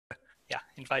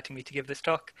inviting me to give this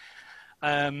talk.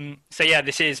 So yeah,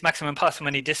 this is maximum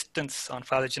parsimony distance on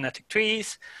phylogenetic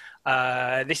trees.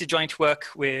 This is joint work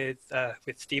with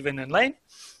Stephen and Lane.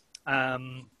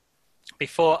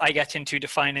 Before I get into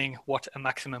defining what a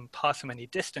maximum parsimony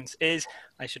distance is,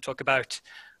 I should talk about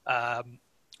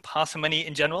parsimony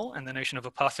in general and the notion of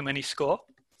a parsimony score.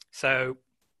 So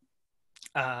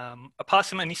a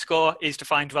parsimony score is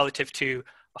defined relative to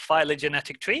a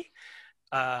phylogenetic tree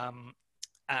on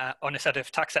a set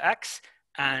of taxa X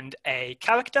and a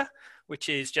character, which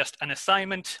is just an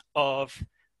assignment of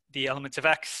the elements of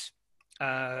X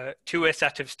to a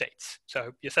set of states.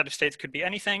 So your set of states could be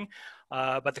anything,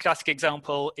 but the classic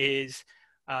example is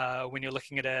when you're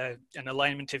looking at an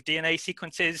alignment of DNA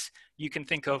sequences, you can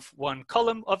think of one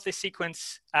column of this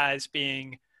sequence as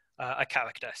being a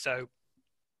character. So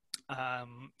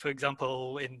for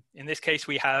example, in this case,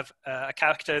 we have a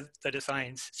character that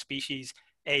assigns species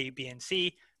A, B, and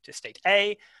C to state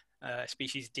A,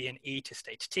 species D and E to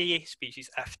state T, species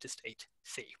F to state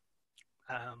C.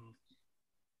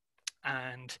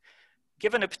 And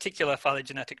given a particular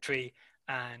phylogenetic tree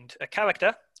and a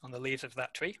character on the leaves of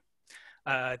that tree,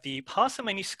 the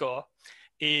parsimony score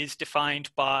is defined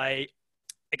by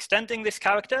extending this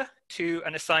character to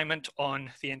an assignment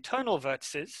on the internal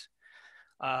vertices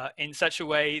in such a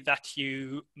way that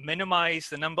you minimize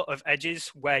the number of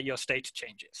edges where your state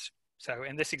changes. So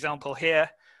in this example here,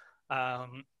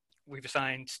 we've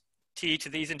assigned T to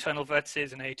these internal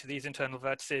vertices and A to these internal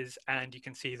vertices, and you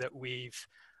can see that we've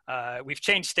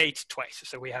changed state twice.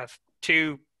 So we have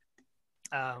two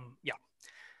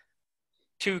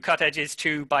cut edges,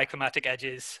 two bichromatic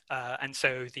edges, and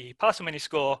so the parsimony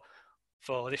score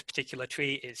for this particular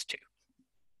tree is 2.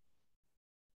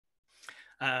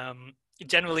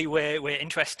 Generally, we're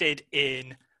interested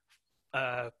in,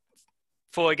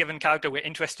 for a given character, we're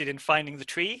interested in finding the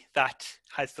tree that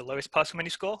has the lowest parsimony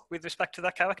score with respect to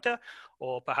that character,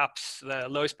 or perhaps the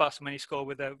lowest parsimony score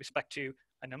with respect to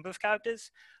a number of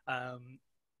characters,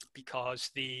 because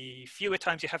the fewer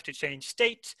times you have to change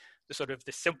state, the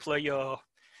simpler your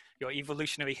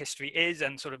evolutionary history is,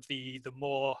 and sort of the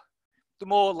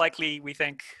more likely we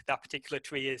think that particular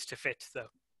tree is to fit the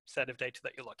set of data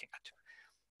that you're looking at.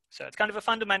 So it's kind of a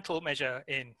fundamental measure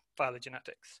in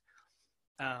phylogenetics.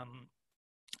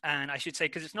 And I should say,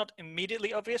 because it's not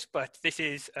immediately obvious, but this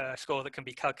is a score that can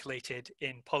be calculated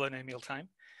in polynomial time.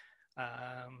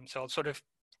 So I'll sort of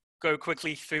go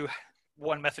quickly through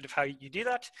one method of how you do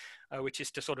that, which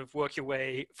is to sort of work your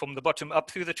way from the bottom up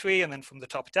through the tree and then from the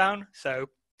top down. So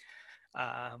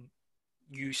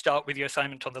you start with your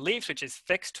assignment on the leaves, which is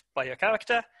fixed by your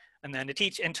character. And then at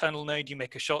each internal node, you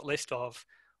make a short list of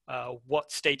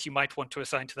what state you might want to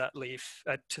assign to that leaf,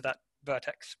 to that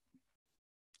vertex.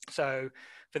 So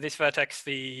for this vertex,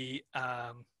 the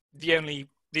only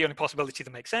possibility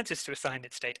that makes sense is to assign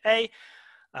it state A,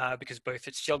 because both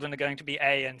its children are going to be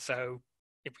A, and so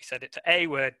if we set it to A,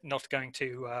 we're not going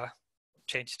to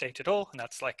change state at all, and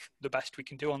that's like the best we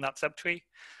can do on that subtree.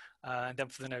 And then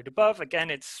for the node above, again,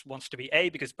 it wants to be A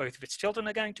because both of its children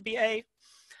are going to be A.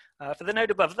 For the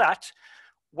node above that,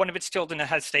 one of its children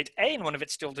has state A and one of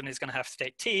its children is going to have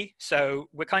state T. So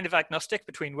we're kind of agnostic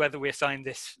between whether we assign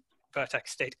this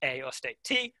vertex state A or state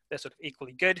T. They're sort of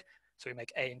equally good. So we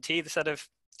make A and T the set of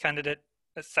candidate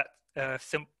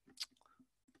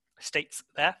states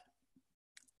there.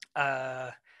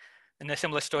 And a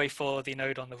similar story for the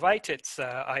node on the right. It's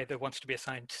either wants to be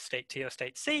assigned state T or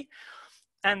state C.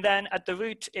 And then at the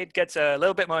root, it gets a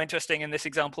little bit more interesting in this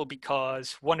example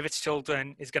because one of its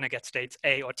children is going to get states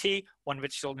A or T. One of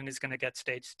its children is going to get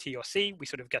states T or C. We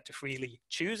sort of get to freely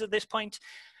choose at this point.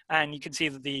 And you can see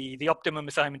that the optimum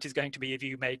assignment is going to be if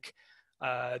you make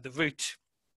the root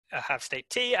have state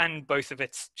T and both of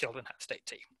its children have state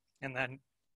T. And then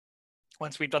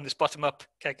once we've done this bottom-up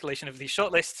calculation of these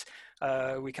shortlists,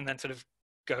 we can then sort of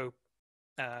go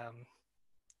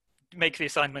make the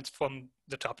assignments from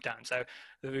the top down. So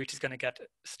the root is going to get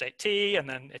state T, and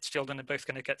then its children are both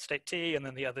going to get state T, and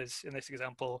then the others in this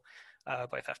example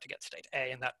both have to get state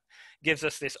A, and that gives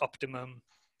us this optimum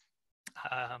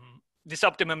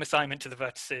assignment to the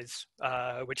vertices,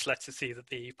 which lets us see that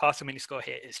the parsimony score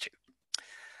here is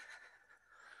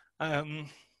 2.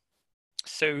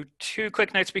 So 2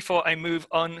 quick notes before I move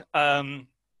on. I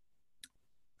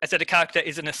said a character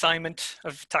is an assignment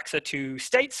of taxa to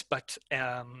states, but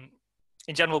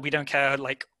in general, we don't care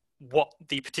like what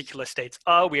the particular states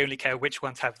are. We only care which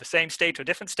ones have the same state or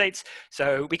different states.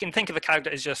 So we can think of a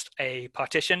character as just a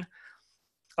partition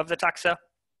of the taxa.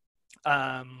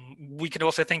 We can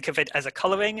also think of it as a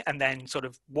coloring, and then sort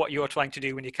of what you're trying to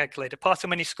do when you calculate a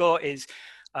parsimony score is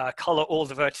color all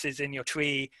the vertices in your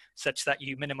tree such that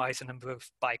you minimize the number of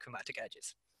bichromatic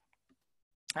edges.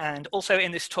 And also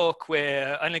in this talk,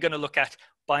 we're only going to look at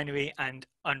binary and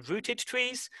unrooted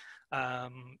trees.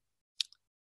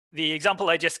 The example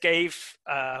I just gave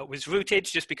was rooted,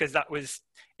 just because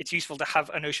it's useful to have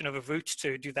a notion of a root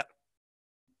to do that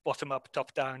bottom-up,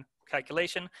 top-down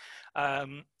calculation.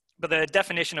 But the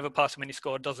definition of a parsimony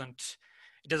score doesn't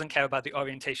care about the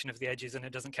orientation of the edges, and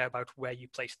it doesn't care about where you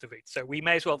place the roots. So we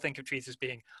may as well think of trees as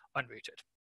being unrooted.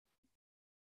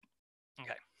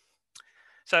 Okay.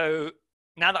 So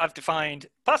now that I've defined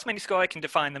parsimony score, I can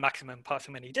define the maximum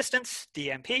parsimony distance,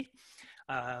 DMP.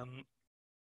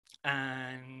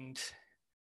 And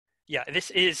yeah, this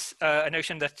is a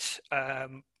notion that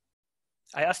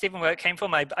I asked Stephen where it came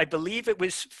from. I believe it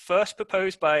was first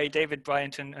proposed by David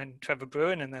Bryant and Trevor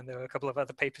Bruin, and then there were a couple of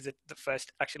other papers that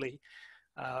first actually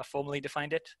formally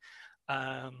defined it.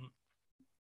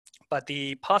 But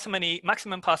the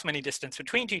maximum parsimony distance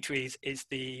between two trees is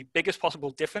the biggest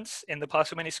possible difference in the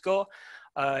parsimony score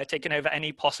taken over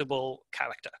any possible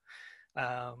character.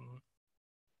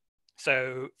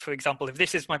 So for example, if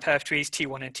this is my pair of trees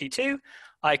T1 and T2,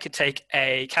 I could take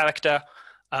a character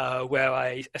where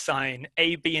I assign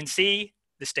A, B, and C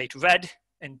the state red,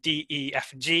 and D, E,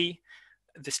 F, and G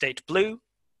the state blue.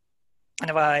 And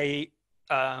if I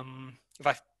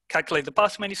calculate the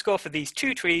parsimony score for these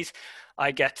two trees,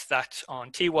 I get that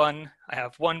on T1 I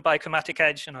have one bichromatic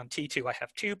edge, and on T2 I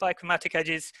have two bichromatic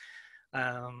edges.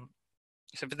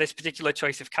 So for this particular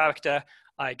choice of character,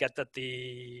 I get that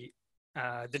the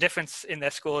difference in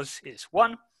their scores is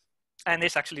 1, and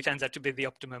this actually turns out to be the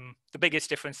optimum, the biggest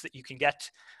difference that you can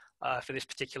get for this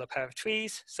particular pair of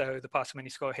trees. So the parsimony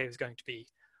score here is going to be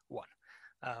 1.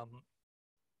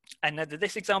 And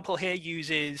this example here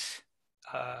uses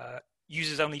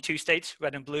only two states,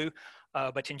 red and blue,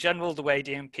 but in general, the way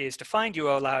DMP is defined, you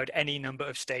are allowed any number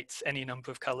of states, any number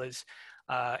of colors.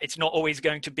 It's not always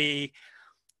going to be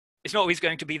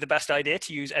the best idea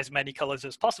to use as many colors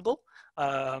as possible,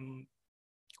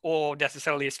 or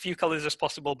necessarily as few colors as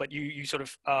possible, but you sort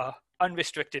of are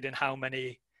unrestricted in how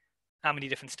many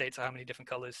different states or how many different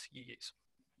colors you use.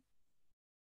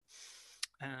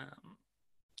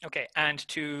 Okay, and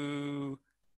to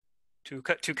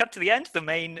cut to the end, the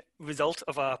main result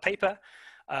of our paper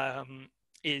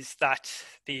is that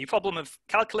the problem of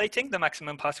calculating the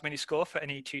maximum parsimony score for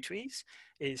any two trees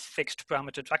is fixed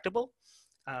parameter tractable.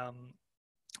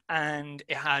 And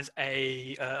it has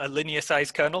a linear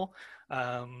size kernel.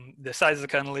 The size of the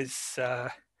kernel is,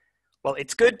 well,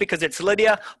 it's good because it's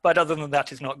linear, but other than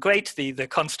that, it's not great. The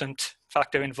constant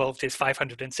factor involved is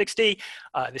 560.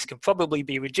 This can probably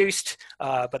be reduced,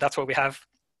 but that's what we have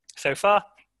so far.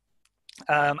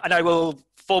 And I will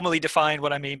formally define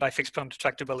what I mean by fixed parameter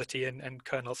tractability and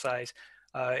kernel size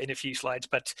in a few slides,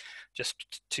 but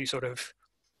just to sort of,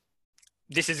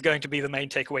 this is going to be the main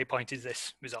takeaway point, is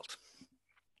this result.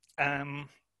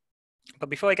 But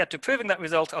before I get to proving that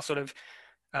result, I'll sort of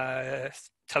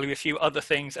tell you a few other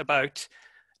things about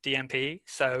DMP.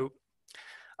 So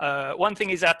one thing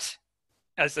is that,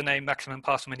 as the name maximum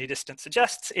parsimony distance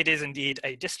suggests, it is indeed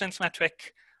a distance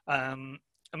metric. And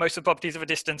most of the properties of a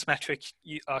distance metric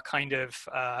are kind of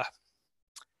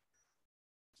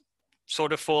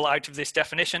sort of fall out of this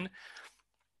definition.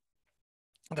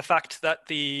 The fact that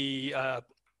the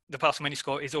parsimony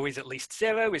score is always at least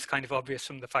 0 is kind of obvious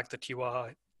from the fact that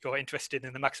you're interested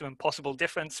in the maximum possible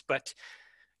difference, but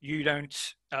you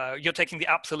don't, you're taking the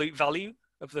absolute value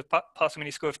of the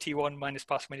parsimony score of T1 minus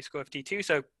parsimony score of T2.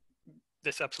 So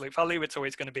this absolute value, it's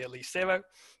always going to be at least 0.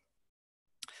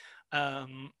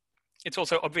 It's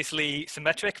also obviously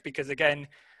symmetric because, again,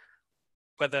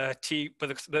 whether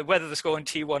the score in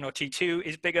T1 or T2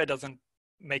 is bigger doesn't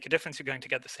make a difference. You're going to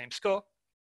get the same score.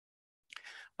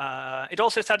 It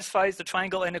also satisfies the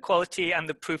triangle inequality, and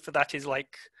the proof for that is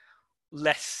like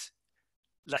less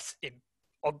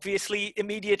obviously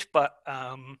immediate, but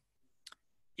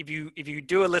if you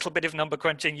do a little bit of number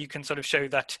crunching, you can sort of show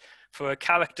that for a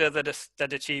character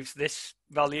that achieves this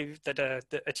value, that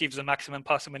achieves the maximum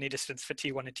parsimony distance for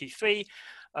T1 and T3,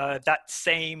 that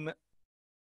same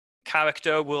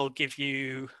character will give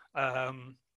you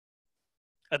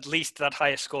at least that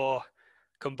higher score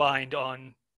combined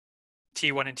on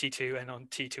T1 and T2 and on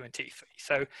T2 and T3.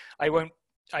 So I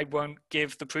won't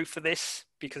give the proof for this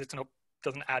because it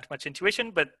doesn't add much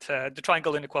intuition, but the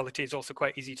triangle inequality is also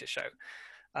quite easy to show.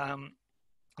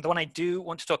 The one I do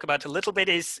want to talk about a little bit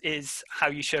is how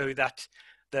you show that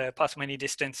the parsimony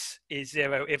distance is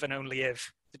 0 if and only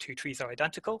if the two trees are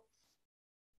identical.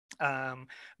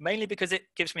 Mainly because it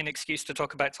gives me an excuse to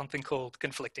talk about something called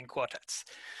conflicting quartets.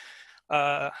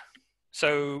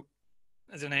 So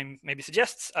as the name maybe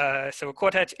suggests. So a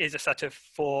quartet is a set of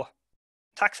 4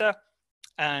 taxa,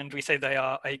 and we say they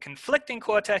are a conflicting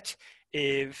quartet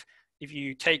if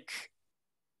you take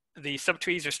the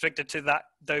subtrees restricted to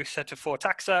those set of 4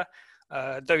 taxa,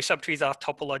 those subtrees are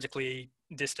topologically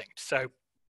distinct. So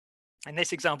in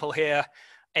this example here,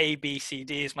 A, B, C,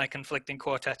 D is my conflicting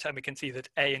quartet, and we can see that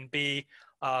A and B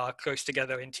are close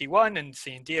together in T1 and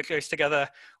C and D are close together,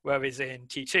 whereas in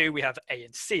T2 we have A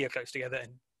and C are close together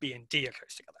and B and D are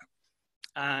close together.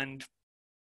 And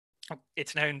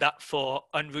it's known that for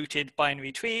unrooted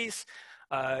binary trees,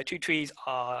 2 trees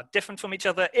are different from each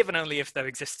other if and only if there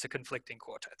exists a conflicting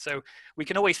quartet. So we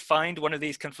can always find one of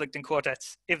these conflicting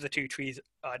quartets if the 2 trees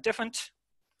are different,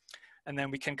 and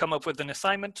then we can come up with an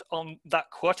assignment on that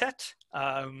quartet,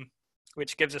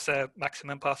 which gives us a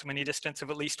maximum parsimony distance of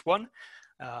at least 1.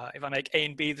 If I make A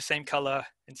and B the same color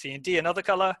and C and D another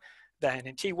color, then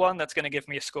in T1 that's going to give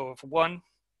me a score of 1,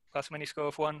 parsimony score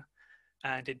of 1,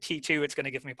 and in T2 it's going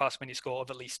to give me a parsimony score of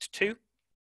at least 2.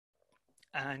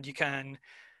 And you can,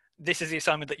 this is the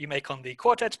assignment that you make on the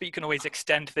quartets, but you can always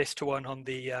extend this to one on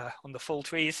the full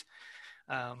trees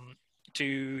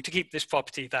to keep this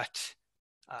property that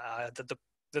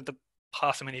the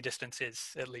parsimony distance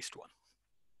is at least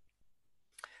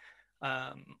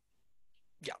 1.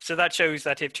 Yeah, so that shows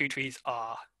that if 2 trees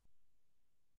are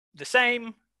the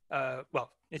same,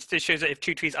 well, it shows that if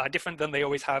 2 trees are different, then they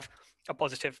always have a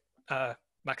positive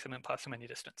maximum parsimony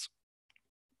distance.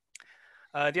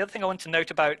 The other thing I want to note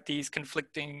about these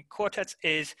conflicting quartets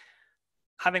is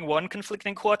having one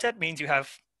conflicting quartet means you have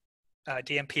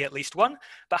DMP at least 1,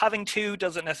 but having 2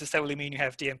 doesn't necessarily mean you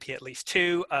have DMP at least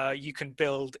 2. You can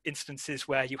build instances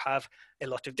where you have a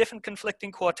lot of different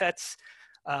conflicting quartets,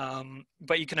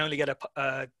 but you can only get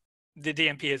the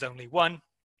DMP is only 1.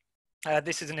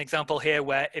 This is an example here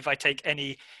where if I take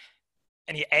any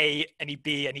A, any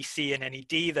B, any C, and any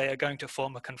D, they are going to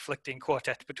form a conflicting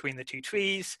quartet between the 2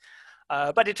 trees.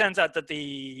 But it turns out that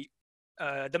the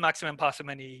maximum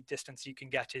parsimony distance you can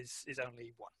get is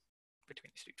only 1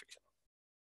 between these 2 trees.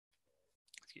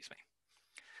 Excuse me.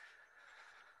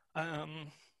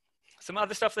 Some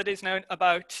other stuff that is known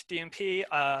about DMP,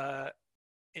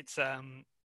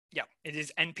 it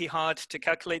is NP hard to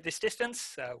calculate this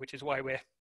distance, which is why we're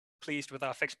pleased with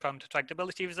our fixed parameter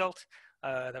tractability result.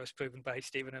 That was proven by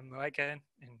Stephen and Mareike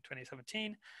in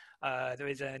 2017. There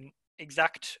is an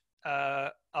exact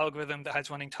algorithm that has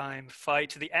running time phi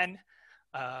to the n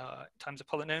times a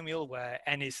polynomial, where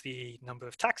n is the number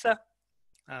of taxa.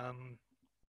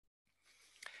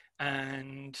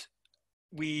 And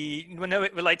we know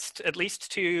it relates at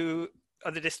least to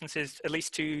other distances, at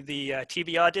least to the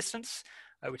TBR distance,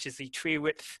 which is the tree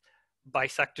width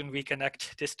bisect and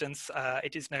reconnect distance.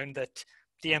 It is known that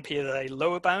DMP is a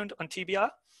lower bound on TBR.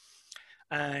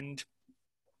 And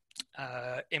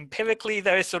empirically,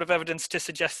 there is sort of evidence to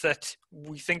suggest that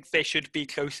we think they should be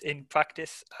close in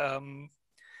practice.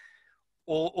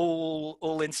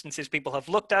 All instances people have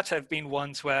looked at have been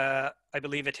ones where I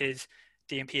believe it is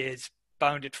DMP is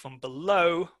bounded from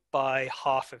below by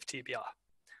half of TBR.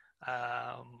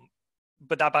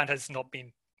 But that bound has not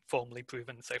been formally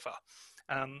proven so far.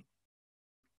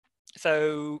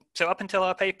 So up until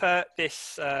our paper, there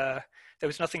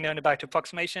was nothing known about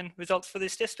approximation results for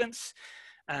this distance.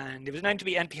 And it was known to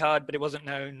be NP hard, but it wasn't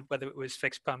known whether it was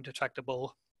fixed parameter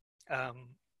tractable,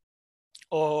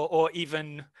 or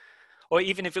even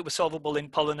if it was solvable in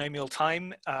polynomial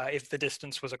time, if the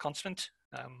distance was a constant,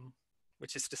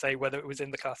 which is to say whether it was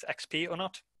in the class XP or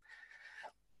not.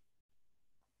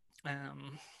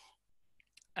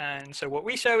 And so what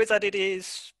we show is that it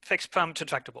is fixed parameter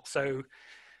tractable. So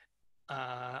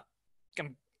I'm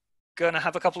going to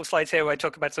have a couple of slides here where I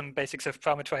talk about some basics of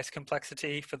parameterized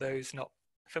complexity for those not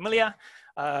familiar.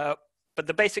 But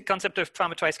the basic concept of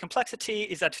parameterized complexity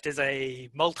is that it is a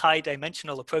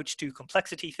multi-dimensional approach to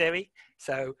complexity theory.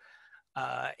 So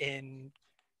in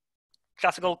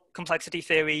classical complexity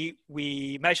theory,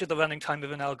 we measure the running time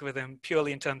of an algorithm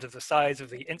purely in terms of the size of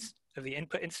the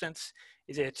input instance.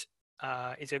 Is it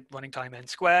running time n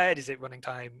squared? Is it running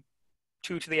time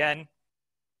 2 to the n?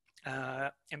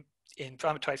 In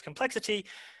parameterized complexity,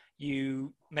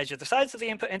 you measure the size of the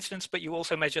input instance, but you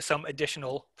also measure some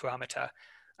additional parameter.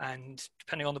 And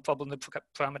depending on the problem, the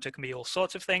parameter can be all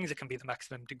sorts of things. It can be the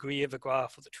maximum degree of a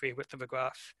graph or the tree width of a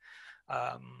graph.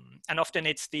 And often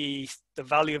it's the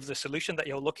value of the solution that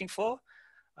you're looking for.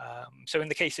 So in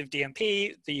the case of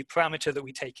DMP, the parameter that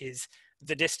we take is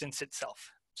the distance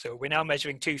itself. So we're now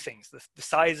measuring 2 things, the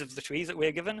size of the trees that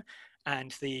we're given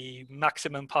and the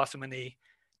maximum parsimony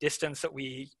distance that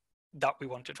we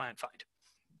want to try and find.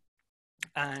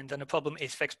 And then a problem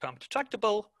is fixed parameter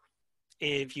tractable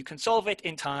if you can solve it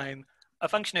in time, a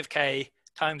function of k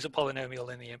times a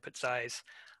polynomial in the input size,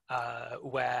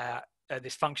 where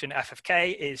this function f of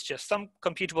k is just some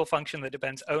computable function that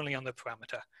depends only on the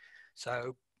parameter.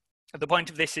 So the point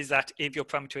of this is that if your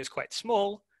parameter is quite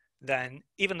small, then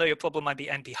even though your problem might be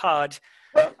NP hard,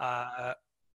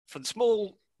 for the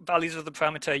small values of the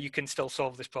parameter, you can still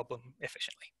solve this problem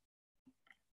efficiently.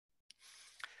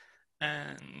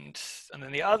 And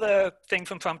then the other thing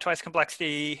from parameterized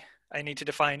complexity I need to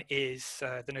define is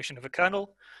the notion of a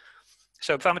kernel.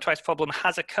 So a parameterized problem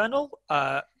has a kernel.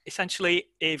 Essentially,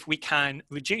 if we can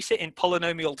reduce it in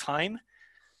polynomial time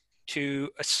to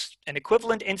an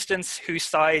equivalent instance whose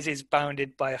size is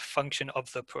bounded by a function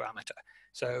of the parameter.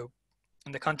 So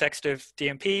in the context of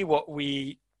DMP, what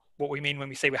we mean when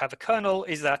we say we have a kernel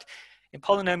is that in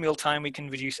polynomial time, we can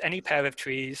reduce any pair of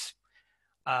trees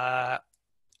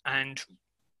and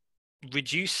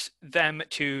reduce them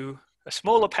to a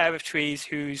smaller pair of trees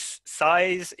whose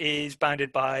size is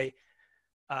bounded by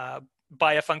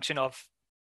a function of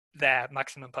their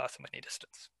maximum parsimony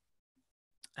distance.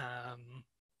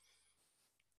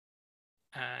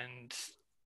 And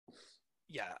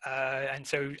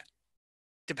so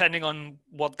depending on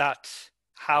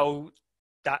how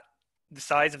the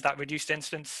size of that reduced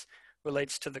instance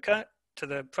relates to the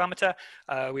parameter,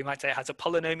 we might say it has a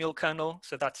polynomial kernel.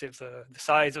 So that's if the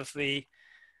size of the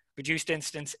reduced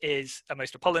instance is at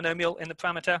most a polynomial in the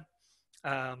parameter.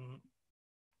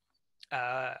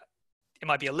 It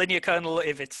might be a linear kernel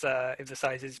if the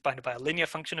size is bounded by a linear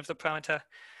function of the parameter.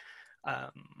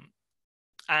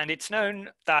 And it's known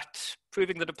that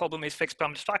proving that a problem is fixed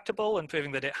parameter tractable and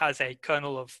proving that it has a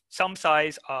kernel of some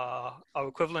size are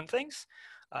equivalent things.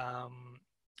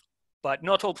 But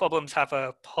not all problems have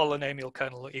a polynomial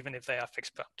kernel, even if they are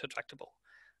fixed parameter tractable.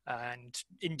 And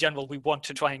in general, we want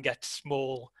to try and get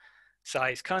small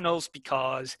size kernels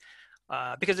because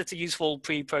it's a useful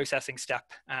pre-processing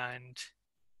step. And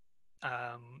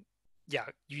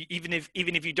even if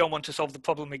you don't want to solve the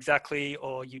problem exactly,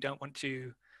 or you don't want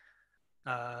to,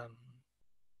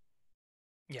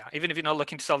 even if you're not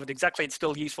looking to solve it exactly, it's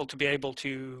still useful to be able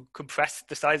to compress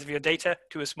the size of your data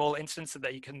to a small instance so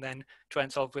that you can then try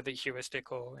and solve with a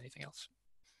heuristic or anything else.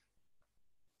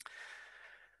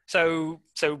 So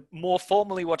more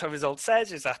formally, what our result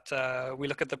says is that we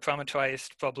look at the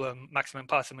parameterized problem maximum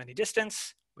parsimony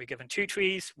distance. We're given two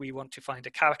trees. We want to find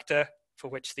a character for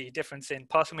which the difference in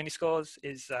parsimony scores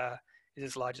is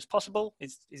as large as possible,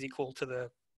 is equal to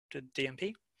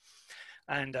DMP.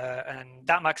 And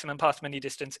that maximum parsimony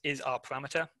distance is our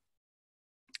parameter.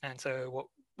 And so what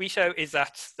we show is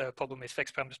that the problem is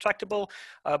fixed parameter tractable,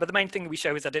 but the main thing we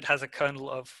show is that it has a kernel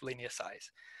of linear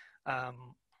size.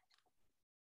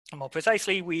 More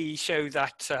precisely, we show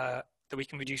that we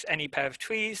can reduce any pair of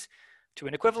trees to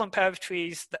an equivalent pair of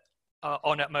trees that are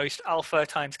on at most alpha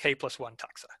times k plus 1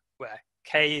 taxa, where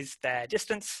k is their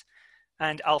distance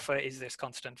and alpha is this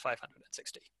constant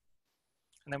 560.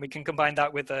 And then we can combine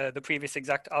that with the previous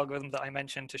exact algorithm that I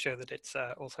mentioned to show that it's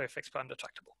also fixed parameter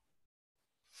tractable.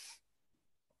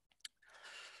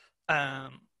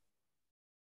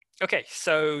 Okay,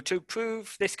 so to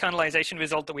prove this kernelization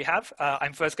result that we have,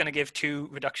 I'm first going to give two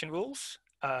reduction rules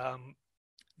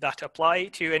that apply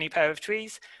to any pair of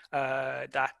trees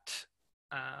that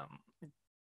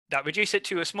reduce it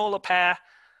to a smaller pair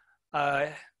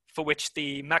for which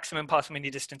the maximum parsimony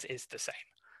distance is the same.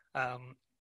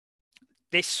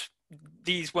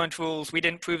 These weren't rules. We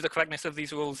didn't prove the correctness of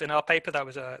these rules in our paper. That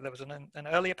was an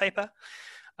earlier paper.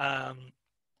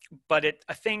 But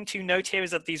a thing to note here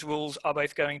is that these rules are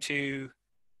both going to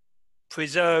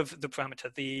preserve the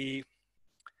parameter.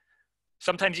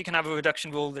 Sometimes you can have a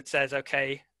reduction rule that says,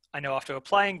 okay, I know after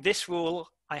applying this rule,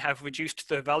 I have reduced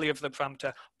the value of the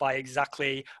parameter by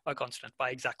exactly a constant, by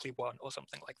exactly 1 or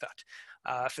something like that.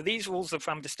 For these rules, the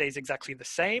parameter stays exactly the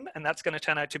same, and that's going to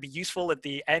turn out to be useful at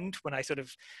the end when I sort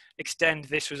of extend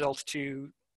this result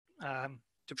to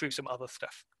prove some other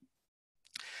stuff.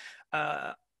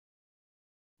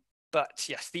 But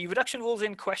yes, the reduction rules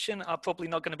in question are probably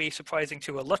not going to be surprising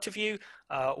to a lot of you.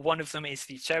 One of them is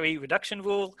the cherry reduction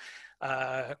rule.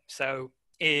 So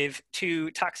if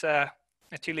two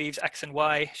leaves x and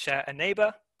y share a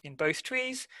neighbor in both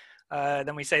trees,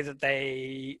 then we say that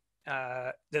they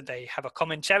have a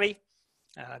common cherry.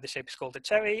 The shape is called a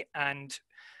cherry, and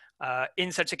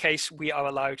in such a case, we are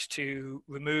allowed to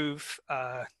remove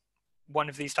one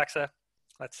of these taxa,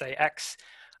 let's say x,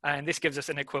 and this gives us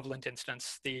an equivalent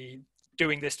instance.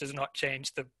 Doing this does not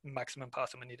change the maximum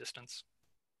parsimony distance.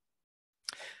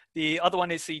 The other one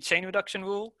is the chain reduction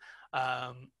rule,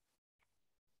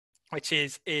 which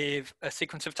is if a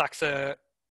sequence of taxa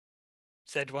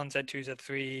Z1, Z2,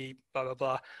 Z3, blah,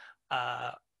 blah,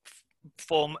 blah,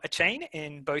 form a chain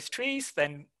in both trees,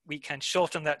 then we can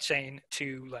shorten that chain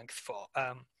to length 4.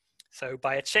 So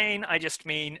by a chain, I just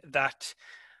mean that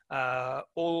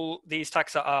all these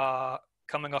taxa are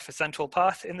coming off a central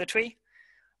path in the tree,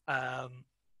 and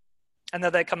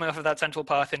that they're coming off of that central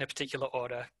path in a particular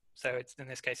order. So it's, in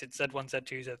this case, it's Z1,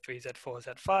 Z2, Z3, Z4,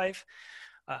 Z5.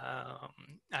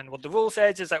 And what the rule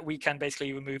says is that we can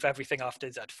basically remove everything after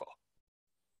Z4.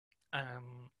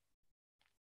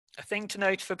 A thing to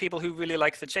note for people who really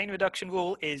like the chain reduction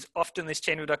rule is often this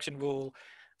chain reduction rule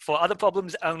for other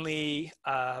problems only,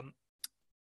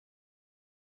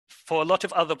 for a lot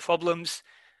of other problems,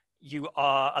 you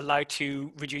are allowed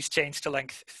to reduce chains to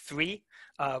length 3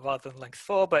 rather than length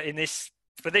 4. But in this,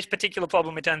 for this particular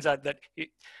problem, it turns out that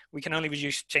we can only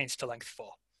reduce chains to length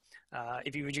 4.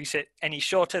 If you reduce it any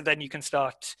shorter, then you can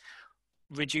start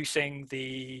reducing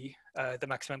the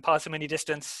maximum parsimony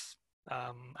distance,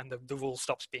 and the rule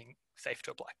stops being safe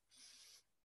to apply.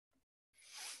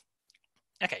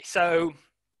 Okay, so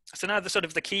now the sort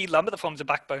of the key lumber that forms the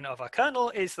backbone of our kernel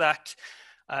is that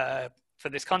for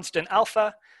this constant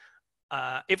alpha,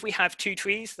 if we have two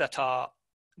trees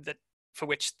for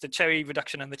which the cherry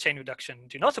reduction and the chain reduction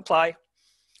do not apply,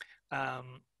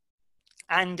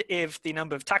 and if the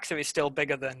number of taxa is still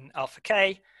bigger than alpha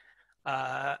k,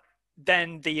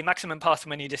 then the maximum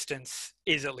parsimony distance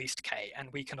is at least k, and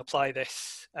we can apply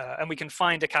this, and we can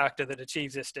find a character that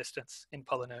achieves this distance in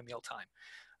polynomial time.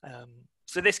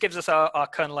 So this gives us our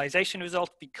kernelization result,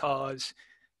 because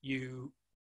you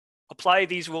apply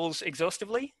these rules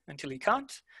exhaustively until you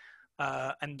can't,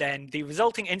 and then the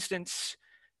resulting instance,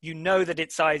 you know that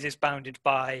its size is bounded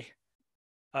by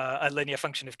a linear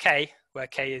function of k, where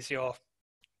k is your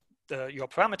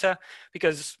parameter,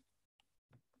 because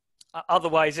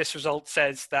otherwise this result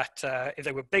says that if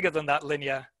they were bigger than that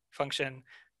linear function,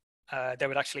 they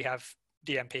would actually have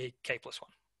DMP k plus 1.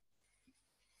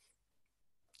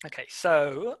 Okay,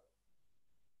 so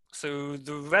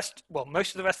the rest, well,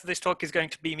 most of the rest of this talk is going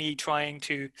to be me trying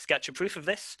to sketch a proof of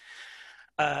this.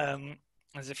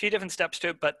 There's a few different steps to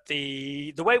it, but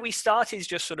the way we start is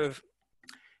just sort of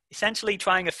essentially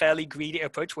trying a fairly greedy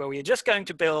approach, where we are just going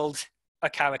to build a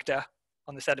character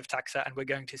on the set of taxa, and we're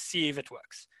going to see if it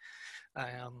works.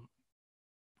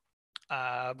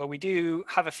 But we do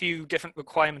have a few different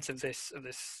requirements of this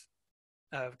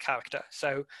character.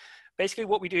 So basically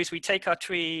what we do is we take our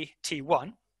tree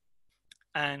T1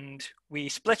 and we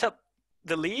split up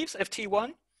the leaves of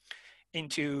T1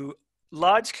 into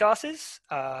large classes.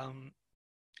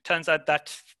 Turns out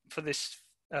that for this,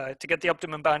 to get the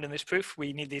optimum bound in this proof,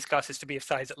 we need these classes to be of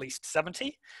size at least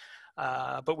 70.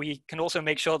 But we can also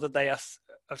make sure that they are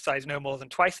of size no more than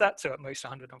twice that, so at most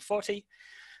 140.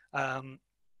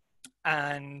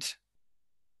 And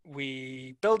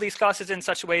we build these classes in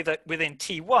such a way that within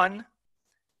T1,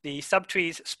 the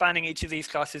subtrees spanning each of these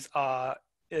classes are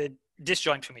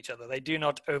disjoint from each other. They do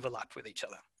not overlap with each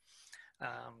other.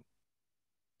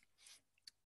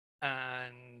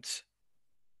 And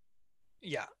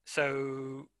yeah,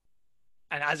 so,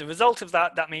 and as a result of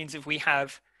that, that means if we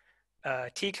have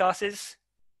T classes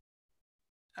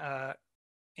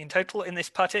in total in this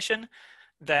partition,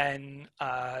 then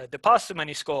the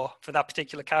parsimony score for that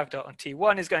particular character on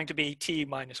T1 is going to be T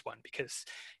minus 1, because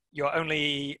you're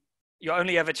only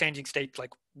ever changing state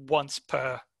like once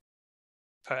per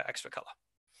extra color.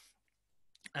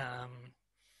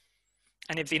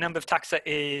 And if the number of taxa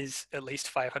is at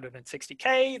least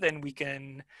 560k, then we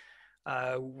can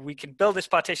build this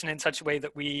partition in such a way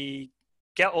that we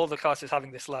get all the classes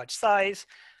having this large size,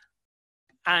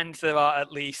 and there are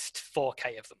at least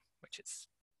 4k of them, which is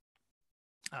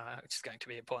going to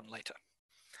be important later.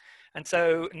 And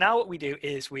so now what we do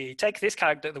is we take this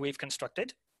character that we've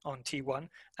constructed on T1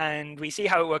 and we see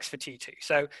how it works for T2.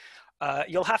 So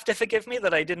you'll have to forgive me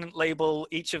that I didn't label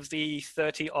each of the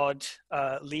 30 odd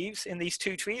leaves in these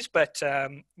two trees, but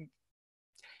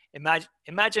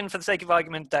imagine for the sake of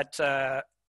argument that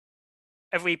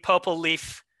every purple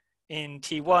leaf in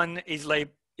T1 is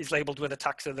labeled with a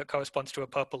taxa that corresponds to a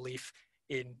purple leaf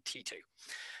in T2.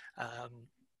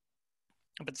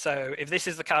 But so if this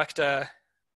is the character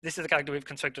we've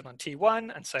constructed on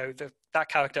T1, and so that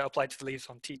character applied to the leaves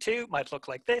on T2 might look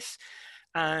like this.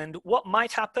 And what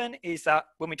might happen is that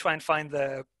when we try and find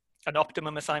an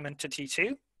optimum assignment to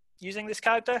T2 using this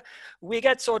character, we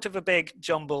get sort of a big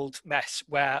jumbled mess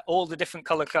where all the different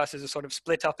color classes are sort of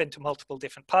split up into multiple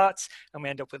different parts, and we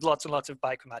end up with lots and lots of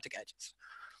bichromatic edges.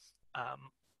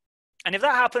 And if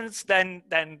that happens, then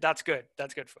that's good.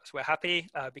 That's good for us. We're happy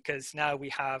because now we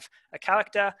have a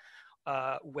character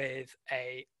with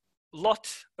a lot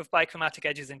of bichromatic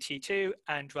edges in T2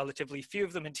 and relatively few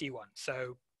of them in T1.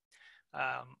 So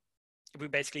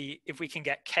if we can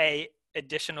get k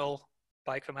additional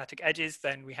bichromatic edges,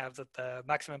 then we have that the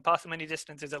maximum parsimony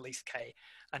distance is at least k,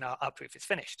 and our proof is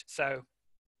finished. So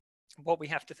what we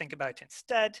have to think about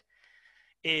instead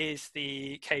is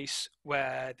the case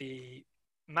where the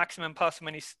maximum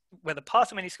parsimony, where the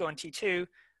parsimony score in T2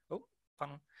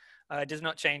 does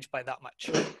not change by that much.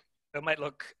 It might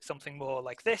look something more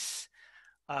like this,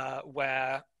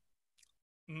 where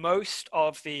most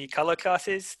of the color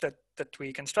classes that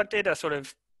we constructed are sort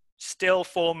of still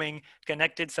forming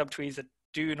connected subtrees that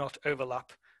do not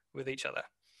overlap with each other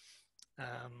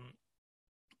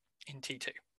in T2.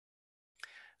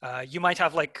 You might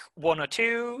have like one or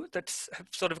two that have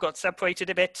sort of got separated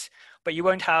a bit, but you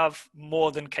won't have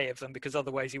more than k of them, because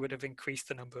otherwise you would have increased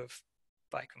the number of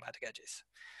bichromatic edges.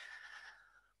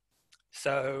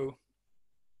 So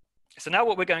now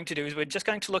what we're going to do is we're just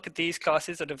going to look at these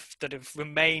classes that have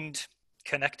remained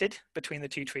connected between the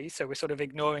two trees. So we're sort of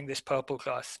ignoring this purple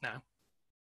class now.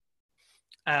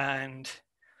 And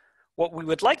what we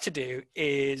would like to do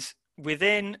is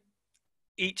within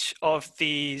each of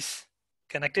these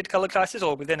connected color classes,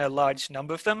 or within a large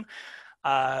number of them,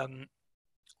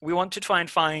 we want to try and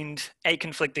find a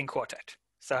conflicting quartet.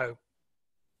 So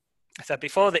I said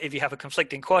before that if you have a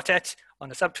conflicting quartet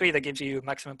on a subtree, that gives you a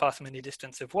maximum parsimony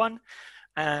distance of 1.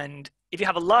 And if you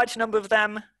have a large number of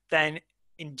them, then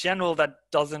in general, that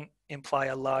doesn't imply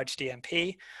a large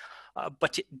DMP,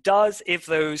 but it does if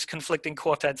those conflicting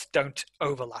quartets don't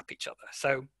overlap each other.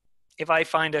 So if I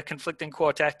find a conflicting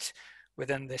quartet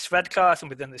within this red class and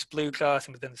within this blue class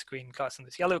and within this green class and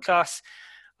this yellow class,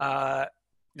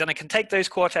 then I can take those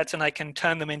quartets and I can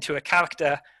turn them into a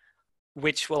character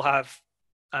which will have,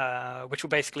 which will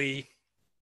basically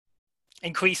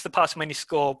increase the parsimony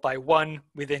score by 1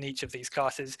 within each of these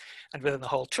classes, and within the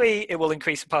whole tree, it will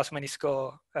increase the parsimony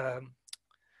score.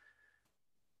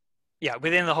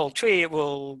 Within the whole tree, it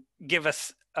will give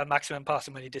us a maximum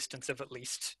parsimony distance of at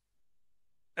least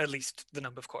the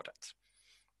number of quartets.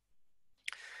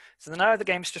 So now the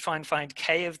game is to try and find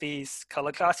k of these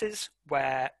color classes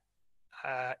where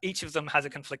each of them has a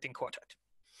conflicting quartet.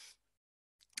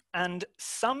 And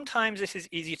sometimes this is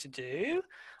easy to do.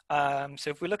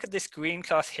 So if we look at this green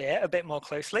class here a bit more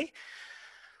closely,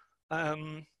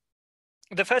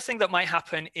 the first thing that might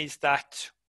happen is that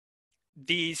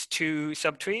these two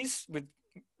subtrees with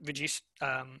reduced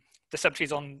the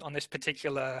subtrees on this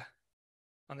particular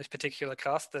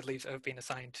class, the leaves have been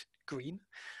assigned green.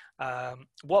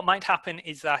 What might happen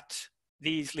is that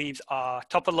these leaves are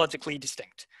topologically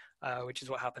distinct, which is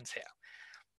what happens here.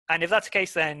 And if that's the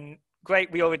case, then great,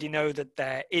 we already know that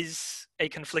there is a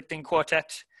conflicting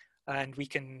quartet, and we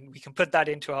can put that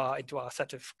into our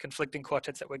set of conflicting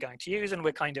quartets that we're going to use, and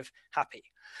we're kind of happy.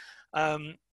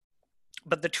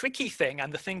 But the tricky thing,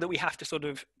 and the thing that we have to sort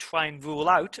of try and rule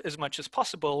out as much as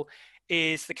possible,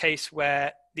 is the case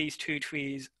where these two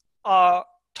trees are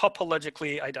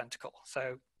topologically identical.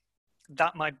 So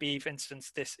that might be, for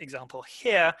instance, this example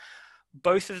here.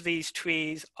 Both of these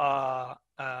trees are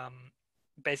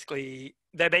basically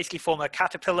form a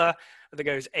caterpillar that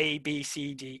goes A, B,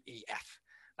 C, D, E, F.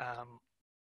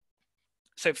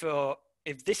 So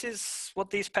if this is what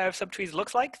these pair of subtrees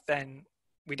looks like, then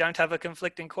we don't have a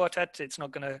conflicting quartet. It's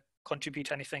not going to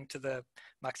contribute anything to the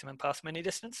maximum parsimony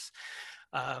distance.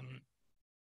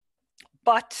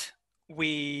 But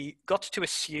we got to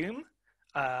assume,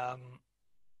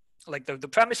 like the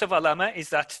premise of our lemma is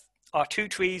that our two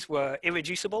trees were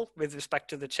irreducible with respect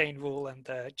to the chain rule and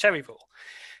the cherry rule.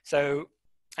 So,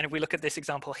 and if we look at this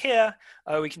example here,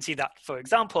 we can see that, for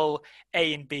example,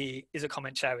 A and B is a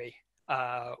common cherry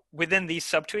within these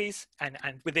subtrees and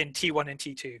within T1 and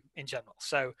T2 in general.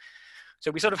 So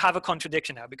we sort of have a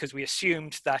contradiction now because we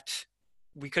assumed that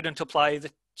we couldn't apply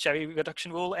the cherry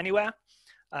reduction rule anywhere.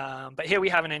 But here we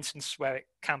have an instance where it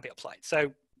can be applied.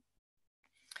 So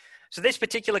this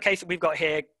particular case that we've got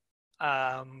here,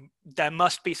 there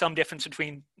must be some difference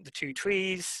between the two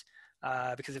trees,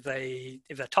 because if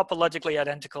they're topologically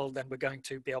identical, then we're going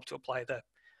to be able to apply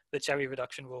the cherry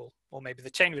reduction rule, or maybe the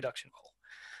chain reduction rule.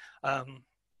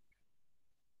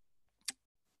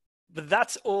 But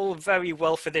that's all very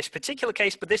well for this particular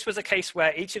case, but this was a case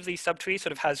where each of these subtrees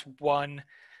sort of has one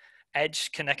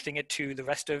edge connecting it to the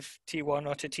rest of T1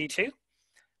 or to T2.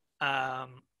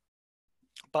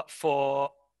 But for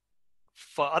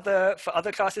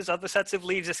other classes, other sets of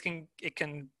leaves, it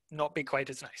can not be quite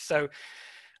as nice. So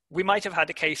we might have had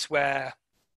a case where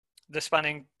the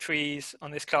spanning trees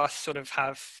on this class sort of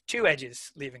have two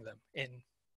edges leaving them in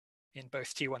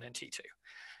both T1 and T2.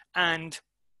 And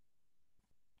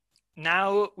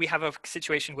now we have a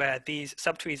situation where these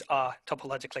subtrees are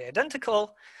topologically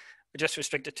identical, just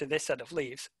restricted to this set of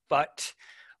leaves, but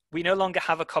we no longer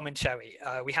have a common cherry.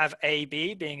 We have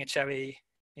AB being a cherry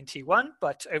in T1,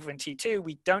 but over in T2,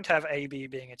 we don't have AB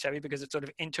being a cherry because it's sort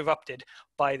of interrupted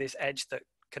by this edge that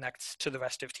connects to the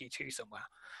rest of T2 somewhere.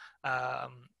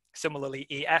 Similarly,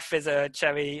 EF is a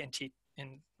cherry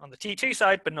on the T2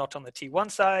 side, but not on the T1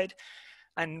 side.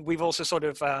 And we've also sort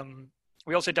of,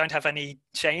 we also don't have any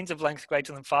chains of length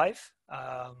greater than 5.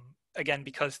 Again,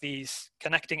 because these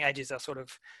connecting edges are sort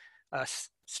of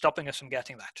stopping us from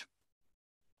getting that.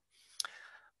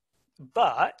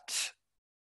 But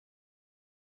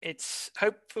it's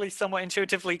hopefully somewhat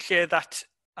intuitively clear that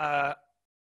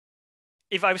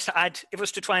if I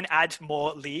was to try and add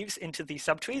more leaves into these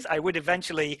subtrees, I would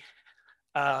eventually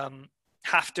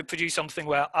have to produce something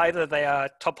where either they are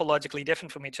topologically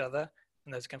different from each other,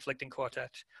 and there's a conflicting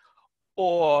quartet,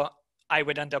 or I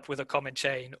would end up with a common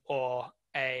chain or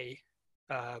a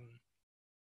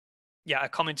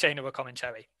common chain or a common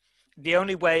cherry. The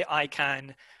only way I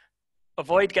can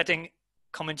avoid getting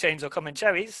common chains or common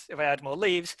cherries, if I add more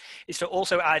leaves, is to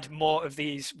also add more of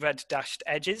these red dashed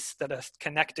edges that are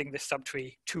connecting this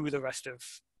subtree to the rest of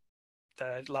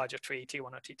the larger tree, T1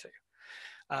 or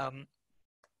T2.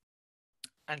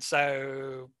 And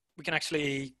so we can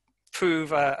actually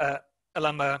prove a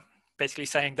lemma basically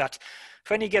saying that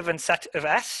for any given set of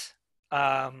S,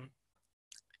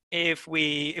 if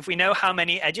we know how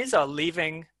many edges are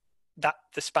leaving the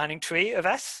spanning tree of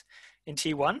S in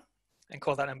T1, and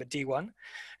call that number D1.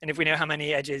 And if we know how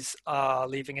many edges are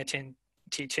leaving it in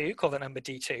T2, call that number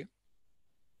D2.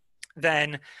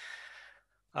 Then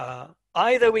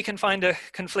either we can find a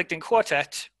conflicting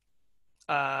quartet,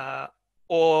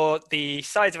 or the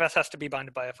size of S has to be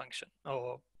bounded by a function.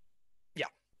 Or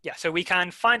so we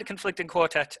can find a conflicting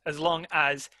quartet as long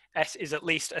as S is at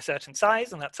least a certain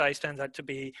size, and that size turns out to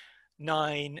be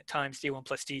 9 times D1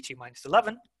 plus D2 minus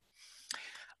 11.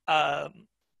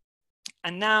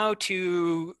 And now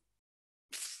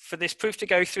for this proof to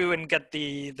go through and get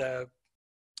the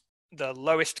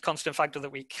lowest constant factor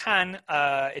that we can,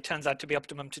 it turns out to be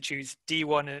optimum to choose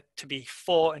D1 to be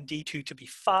 4 and D2 to be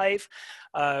 5,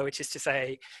 which is to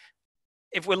say,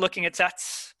 if we're looking at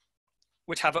sets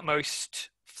which have at most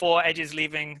 4 edges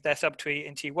leaving their subtree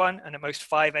in T1 and at most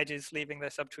 5 edges leaving their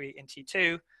subtree in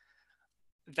T2,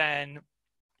 then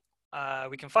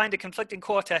we can find a conflicting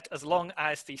quartet as long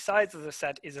as the size of the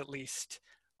set is at least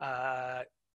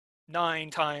 9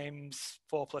 times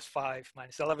 4 plus 5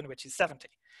 minus 11, which is 70.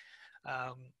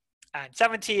 And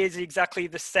 70 is exactly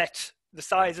the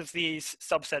size of these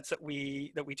subsets that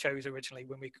we chose originally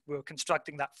when we were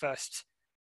constructing that first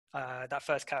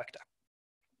character.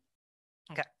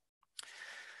 Okay.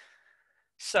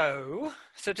 So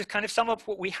to kind of sum up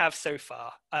what we have so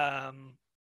far,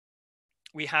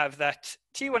 we have that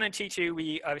T1 and T2,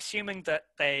 we are assuming that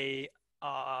they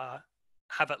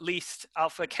have at least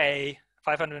alpha k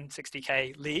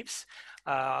 560k leaves.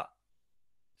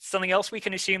 Something else we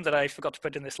can assume that I forgot to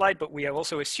put in this slide, but we are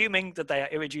also assuming that they are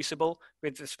irreducible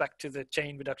with respect to the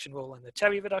chain reduction rule and the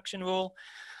cherry reduction rule.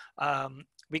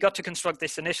 We got to construct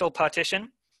this initial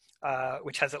partition,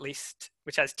 which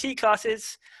has T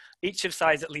classes, each of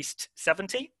size at least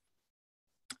 70.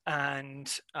 And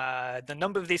the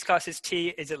number of these classes T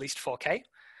is at least 4k.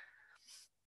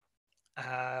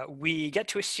 We get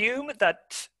to assume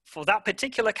that for that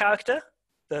particular character,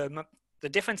 the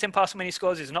difference in parsimony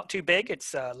scores is not too big.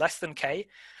 It's less than k.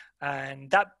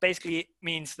 And that basically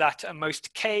means that at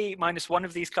most k minus 1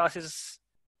 of these classes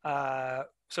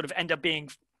sort of end up being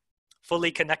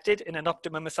fully connected in an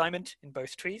optimum assignment in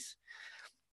both trees.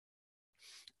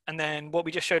 And then what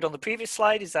we just showed on the previous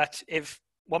slide is that if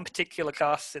one particular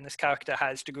class in this character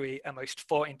has degree at most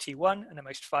 4 in T1 and at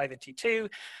most 5 in T2,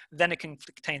 then it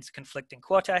contains a conflicting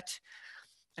quartet.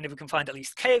 And if we can find at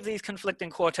least k of these conflicting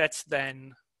quartets,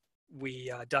 then we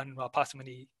are done.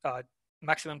 Our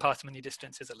maximum parsimony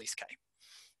distance is at least k.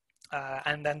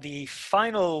 And then the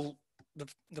final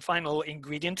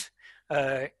ingredient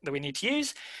that we need to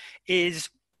use is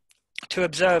to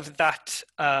observe that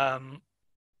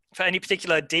for any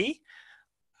particular D,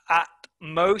 at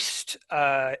most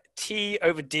T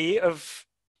over D of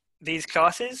these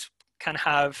classes can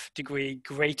have degree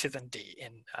greater than D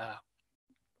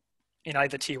in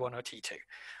either T1 or T2.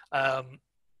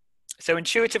 So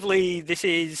intuitively, this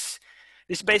is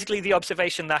basically the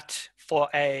observation that for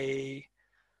a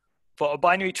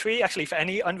binary tree, actually for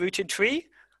any unrooted tree,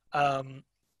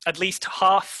 at least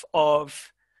half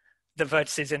of the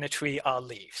vertices in a tree are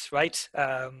leaves, right?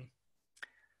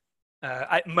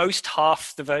 At most,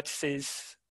 half the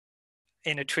vertices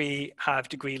in a tree have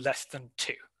degree less than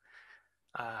 2.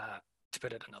 to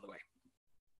put it another way.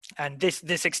 And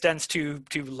this extends to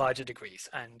larger degrees,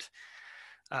 and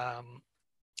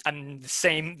the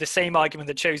same argument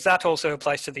that shows that also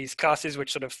applies to these classes,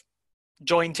 which sort of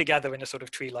join together in a sort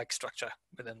of tree-like structure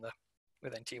within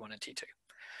T1 and T2.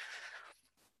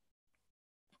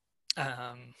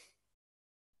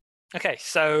 Okay,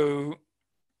 so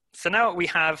now what we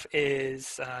have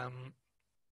is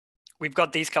we've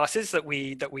got these classes that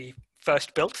we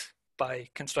first built by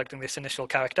constructing this initial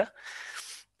character.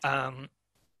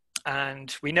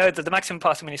 And we know that the maximum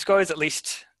parsimony score is at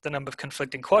least the number of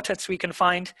conflicting quartets we can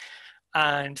find.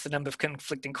 And the number of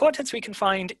conflicting quartets we can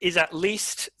find is at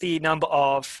least the number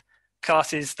of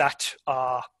classes that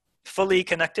are fully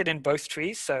connected in both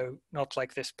trees. So not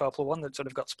like this purple one that sort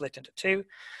of got split into two.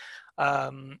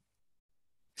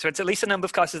 So it's at least a number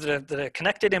of classes that are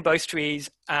connected in both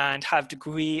trees and have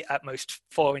degree at most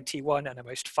 4 in T1 and at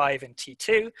most 5 in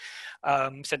T2.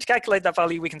 So to calculate that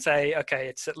value, we can say, okay,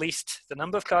 it's at least the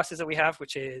number of classes that we have,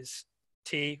 which is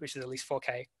T, which is at least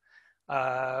 4K.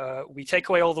 We take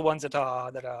away all the ones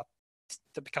that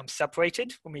become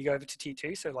separated when we go over to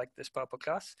T2, so like this purple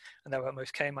class, and there are at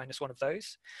most K minus one of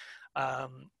those.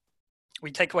 We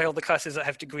take away all the classes that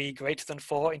have degree greater than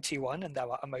 4 in T1, and there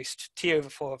are at most T over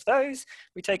 4 of those.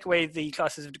 We take away the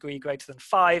classes of degree greater than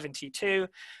 5 in T2,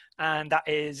 and that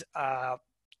is at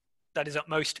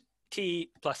most T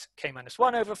plus K minus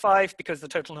 1 over 5, because the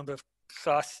total number of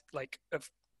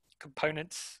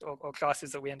components or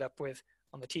classes that we end up with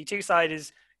on the T2 side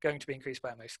is going to be increased by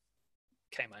at most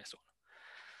K minus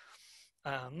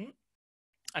 1.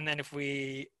 And then if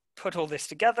we put all this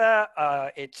together,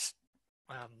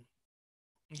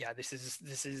 yeah, this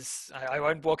is I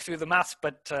won't walk through the maths,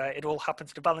 but it all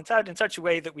happens to balance out in such a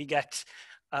way that we get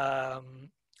a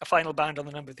final bound on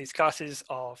the number of these classes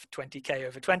of 20K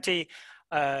over 20,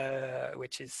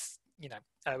 which is K,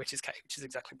 which is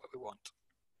exactly what we want.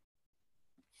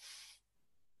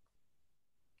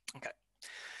 Okay.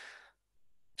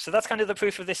 So that's kind of the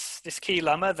proof of this key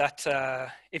lemma,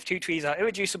 that if two trees are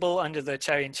irreducible under the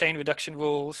Cherry and chain reduction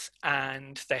rules,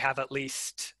 and they have at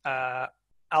least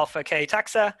alpha K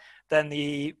taxa, then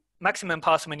the maximum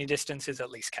parsimony distance is at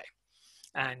least K.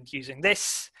 And using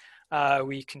this,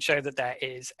 we can show that there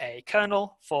is a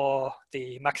kernel for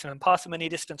the maximum parsimony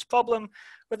distance problem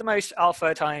with the most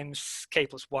alpha times K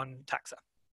plus 1 taxa.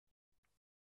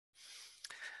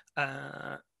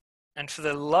 And for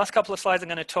the last couple of slides, I'm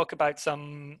going to talk about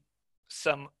some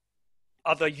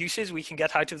other uses we can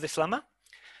get out of this lemma.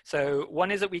 So one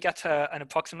is that we get an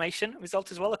approximation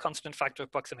result as well, a constant factor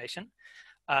approximation.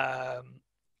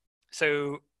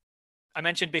 So I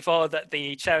mentioned before that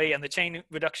the Cherry and the chain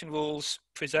reduction rules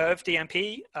preserve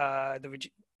DMP.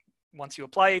 Once you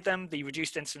apply them, the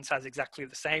reduced instance has exactly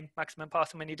the same maximum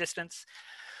parsimony distance.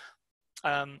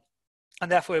 And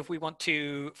therefore, if we want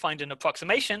to find an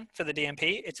approximation for the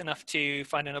DMP, it's enough to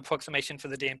find an approximation for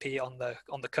the DMP on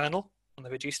the kernel, on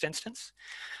the reduced instance.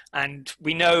 And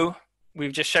we know,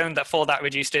 we've just shown that for that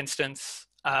reduced instance,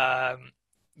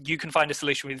 you can find a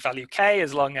solution with value K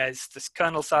as long as this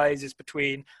kernel size is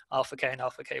between alpha K and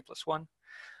alpha K plus 1.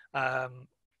 And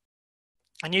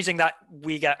using that,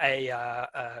 we get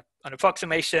an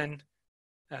approximation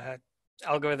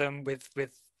algorithm with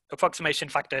approximation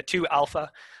factor 2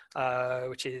 alpha,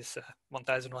 which is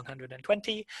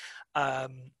 1120.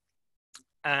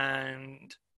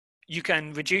 And you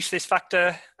can reduce this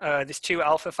factor, this 2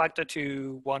 alpha factor,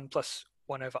 to 1 plus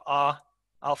 1 over r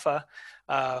alpha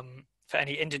for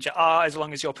any integer r, as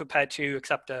long as you're prepared to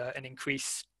accept an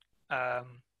increased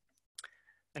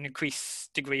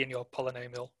degree in your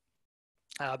polynomial.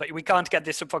 But we can't get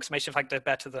this approximation factor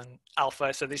better than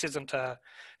alpha, so this isn't a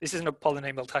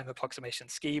polynomial time approximation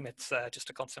scheme. It's just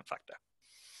a constant factor.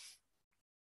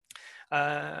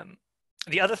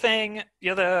 The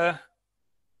other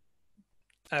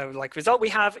result we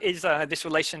have is this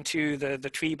relation to the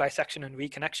tree bisection and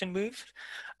reconnection move.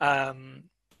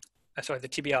 Sorry, the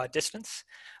TBR distance.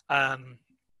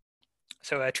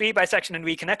 So a tree bisection and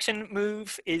reconnection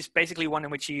move is basically one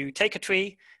in which you take a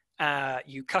tree,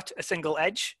 you cut a single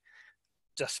edge,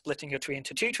 just splitting your tree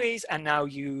into 2 trees, and now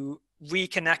you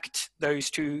reconnect those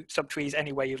 2 subtrees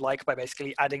any way you like by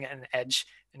basically adding an edge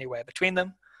anywhere between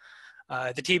them.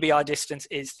 The TBR distance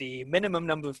is the minimum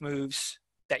number of moves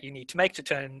that you need to make to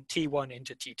turn T1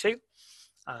 into T2.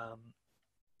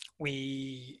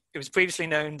 It was previously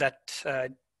known that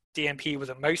DMP was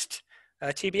at most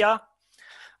TBR,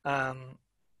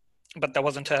 but there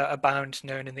wasn't a bound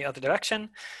known in the other direction.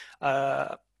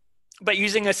 But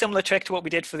using a similar trick to what we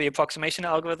did for the approximation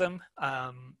algorithm,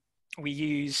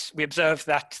 we observed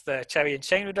that the Cherry and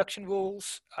chain reduction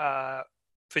rules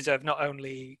preserve not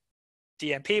only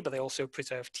DMP, but they also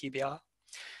preserve TBR.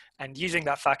 And using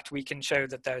that fact, we can show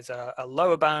that there's a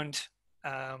lower bound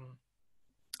on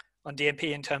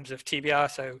DMP in terms of TBR.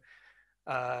 So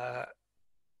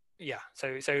yeah,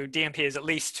 so DMP is at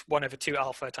least 1/2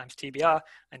 alpha times TBR,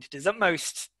 and it is at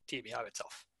most TBR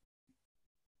itself.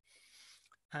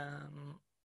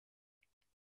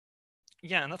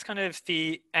 Yeah, and that's kind of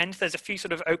the end. There's a few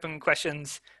sort of open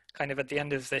questions kind of at the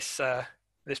end of this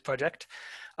this project.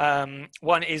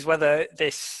 One is whether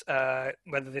this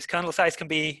kernel size can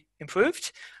be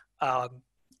improved.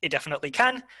 It definitely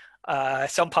can.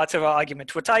 Some parts of our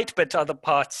argument were tight, but other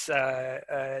parts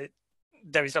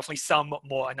there is definitely some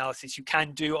more analysis you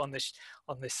can do on these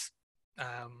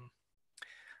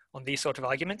sort of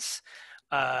arguments.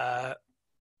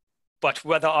 But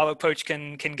whether our approach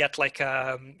can get like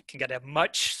can get a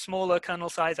much smaller kernel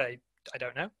size, I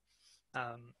don't know.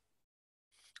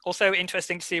 Also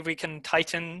interesting to see if we can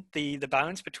tighten the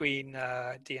bounds between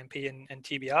DMP and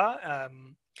TBR. I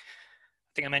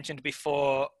think I mentioned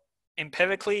before,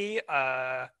 empirically,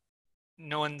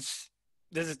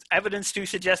 there's evidence to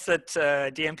suggest that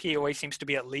DMP always seems to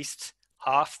be at least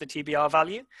half the TBR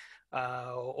value.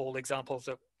 All examples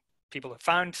that people have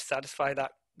found satisfy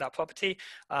that property,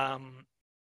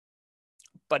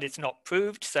 but it's not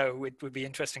proved, so it would be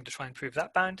interesting to try and prove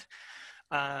that bound.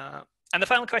 And the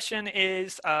final question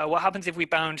is, what happens if we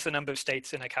bound the number of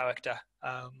states in a character?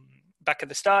 Back at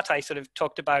the start, I sort of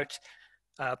talked about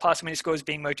parsimony scores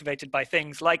being motivated by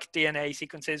things like DNA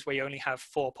sequences where you only have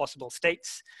 4 possible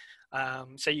states.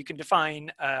 So you can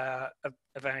define a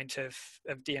variant of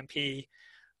DMP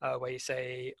where you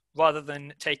say, rather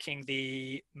than taking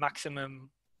the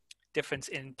maximum difference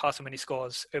in parsimony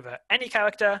scores over any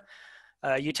character,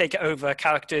 you take it over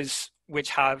characters which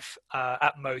have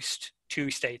at most 2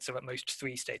 states, or at most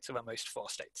 3 states, or at most 4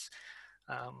 states.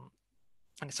 And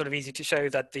it's sort of easy to show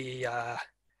that the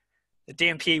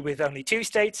DMP with only 2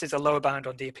 states is a lower bound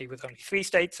on DMP with only 3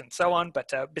 states, and so on.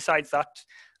 But besides that,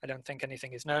 I don't think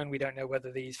anything is known. We don't know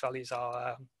whether these values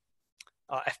are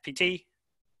FPT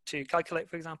to calculate,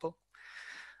 for example.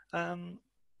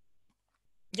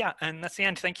 Yeah, and that's the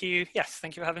end. Thank you. Yes,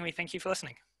 thank you for having me. Thank you for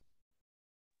listening.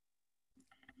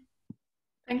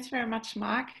 Thanks very much,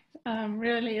 Mark.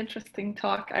 Really interesting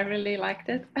talk. I really liked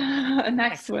it.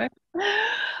 Nice work.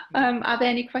 Are there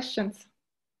any questions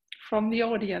from the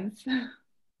audience?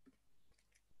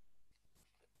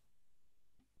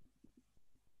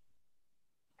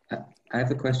 I have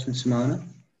a question, Simona.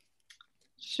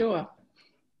 Sure.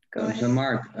 Go ahead. So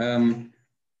Mark,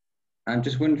 I'm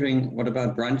just wondering, what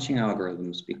about branching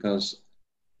algorithms? Because,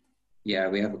 yeah,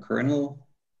 we have a kernel,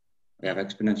 we have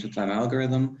exponential time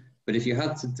algorithm, but if you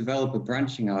had to develop a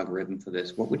branching algorithm for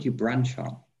this, what would you branch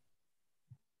on?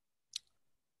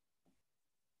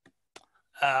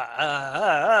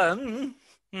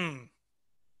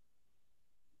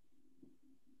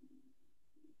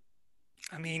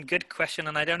 I mean, good question,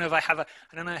 and I don't know if I have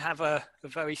a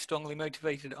very strongly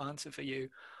motivated answer for you.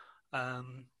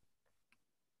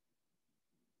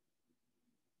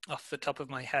 Off the top of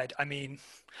my head, I mean,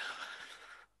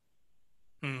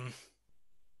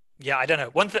 yeah, I don't know.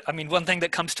 One thing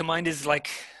that comes to mind is like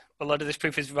a lot of this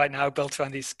proof is right now built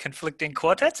around these conflicting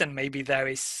quartets, and maybe there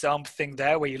is something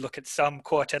there where you look at some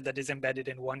quartet that is embedded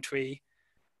in one tree,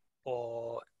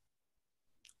 or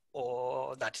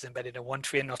that is embedded in one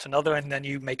tree and not another, and then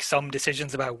you make some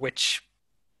decisions about which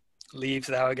leaves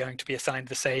there are going to be assigned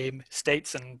the same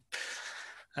states. And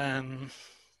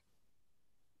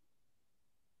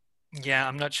yeah,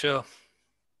 I'm not sure.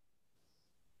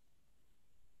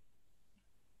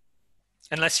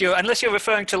 Unless you're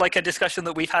referring to like a discussion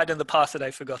that we've had in the past that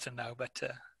I've forgotten now, but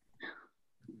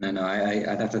No,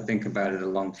 I'd have to think about it a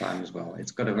long time as well.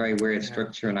 It's got a very weird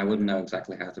structure, and I wouldn't know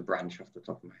exactly how to branch off the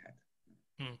top of my head.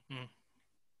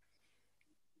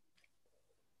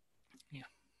 Yeah.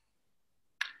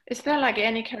 Is there like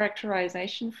any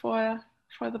characterization for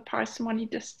the parsimony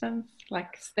distance?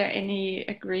 Like, is there any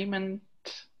agreement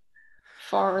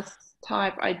forest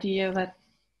type idea that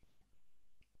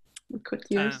we could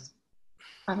use?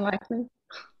 Unlikely.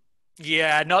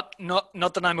 Yeah, not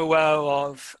that I'm aware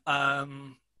of.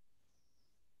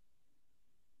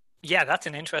 Yeah, that's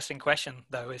an interesting question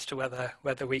though, as to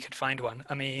whether we could find one.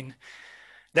 I mean,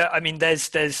 there's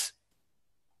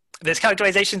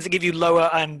characterizations that give you lower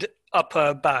and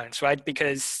upper bounds, right?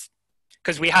 Because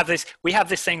we have this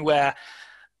thing where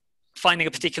finding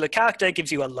a particular character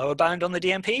gives you a lower bound on the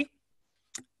DMP,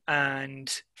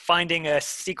 and finding a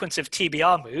sequence of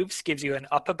TBR moves gives you an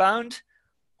upper bound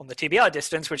on the TBR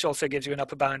distance, which also gives you an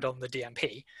upper bound on the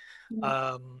DMP.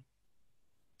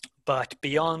 But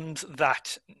beyond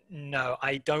that, no,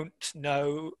 I don't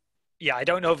know yeah, I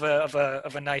don't know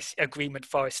of a nice agreement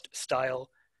forest style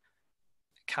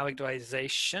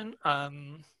characterization.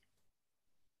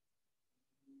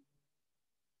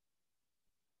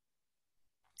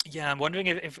 Yeah, I'm wondering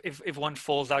if one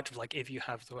falls out of like, if you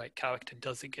have the right character,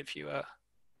 does it give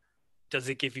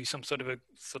you some sort of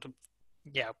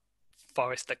yeah,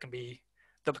 forest that can be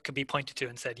pointed to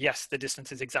and said, yes, the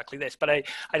distance is exactly this. But I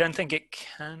don't think it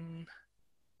can.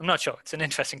 I'm not sure. It's an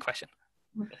interesting question.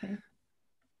 Okay.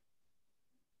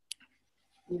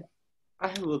 Yeah, I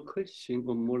have a question,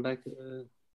 or more like